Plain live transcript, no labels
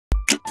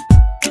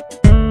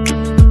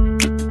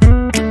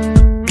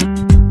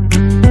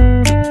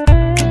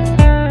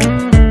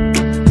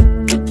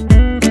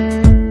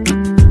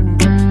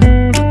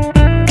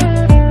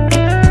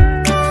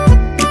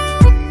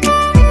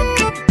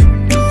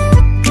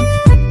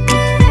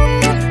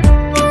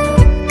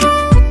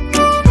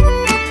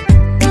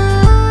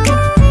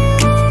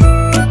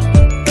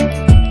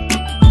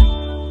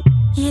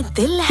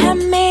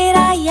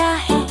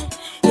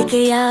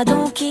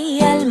यादों की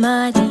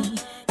अलमारी,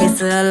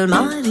 इस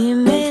अलमारी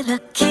में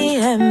रखी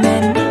है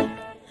मैंने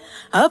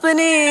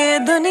अपनी ये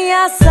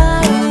दुनिया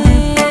सारी।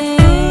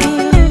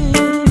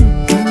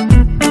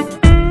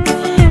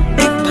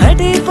 एक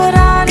फटी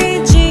पुरानी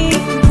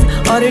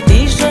जीन्स और टी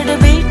शर्ट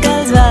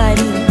बीटल्स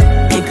वाली,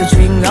 एक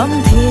च्युइंगम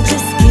थी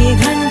जिसकी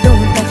घंटों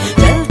तक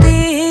चलती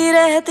ही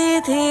रहती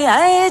थी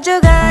आए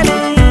जुगाली।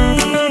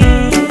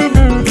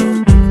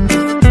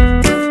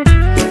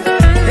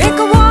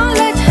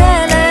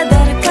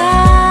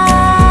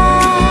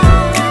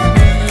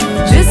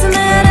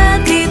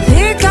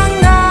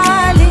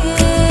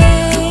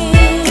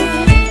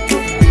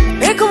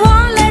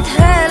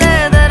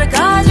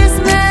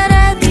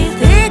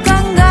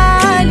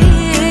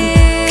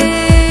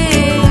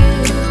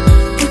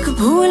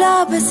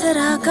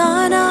 बिसरा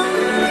गाना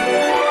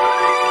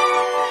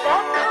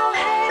रखा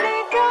है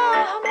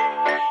निगाह में,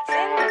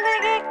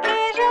 जिंदगी की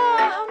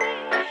राह में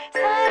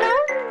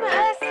सनम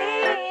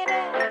हसीन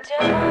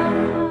जवां।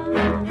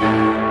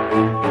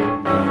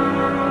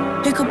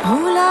 एक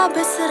भूला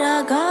बिसरा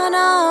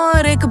गाना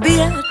और एक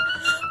बियर,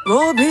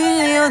 वो भी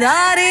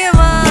उधारी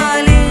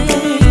वाली।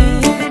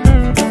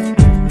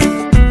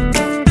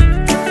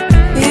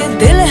 ये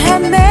दिल है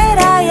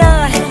मेरा या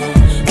है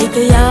एक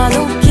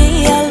यादों की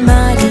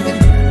अलमारी,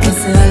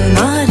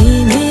 अलमारी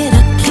में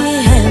रखी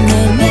है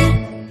मैंने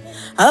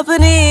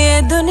अपनी ये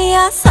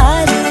दुनिया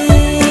सारी।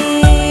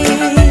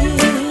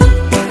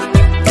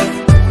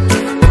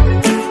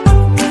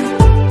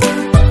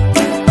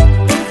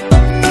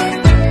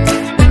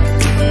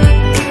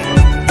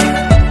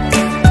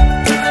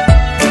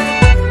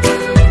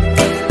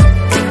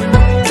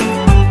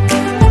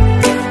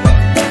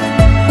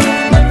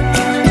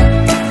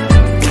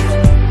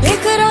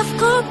 एक रफ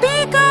कॉपी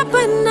का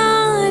पन्ना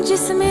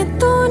जिसमें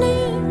तूने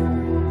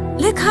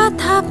लिखा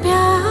था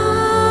प्यार,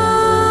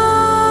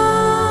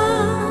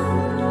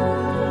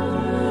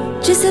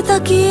 जिसे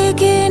तकिए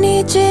के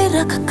नीचे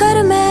रख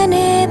कर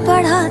मैंने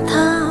पढ़ा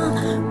था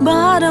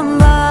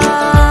बारंबार।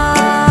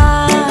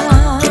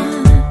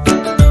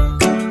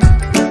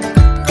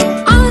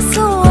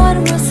 आंसू और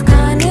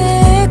मुस्काने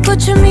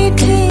कुछ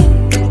मीठी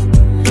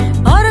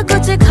और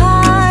कुछ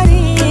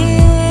खारी,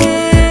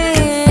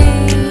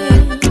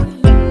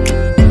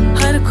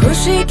 हर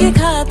खुशी की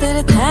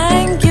खातिर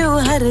थैंक यू,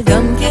 हर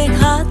गम के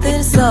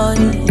खातिर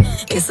सॉरी।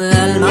 इस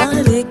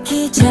अलमारी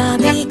की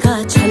चाबी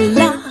का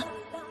छल्ला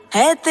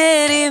है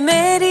तेरी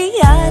मेरी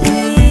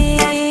यारी।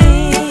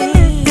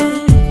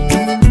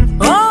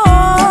 ओ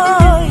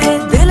ये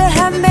दिल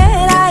है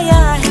मेरा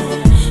या है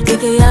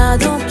एक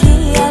यादों की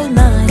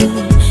अलमारी,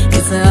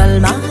 इस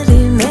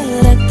अलमारी में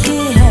रखी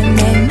है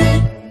मैंने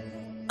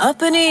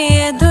अपनी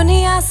ये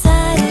दुनिया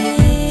सारी।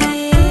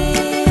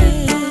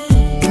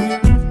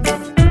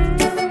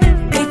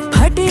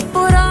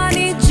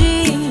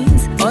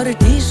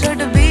 टी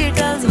शर्ट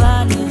बीटल्स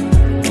वाली,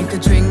 एक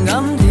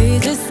च्युइंगम थी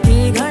जिसकी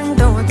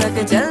घंटों तक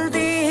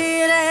चलती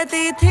ही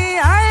रहती थी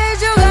आए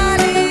जो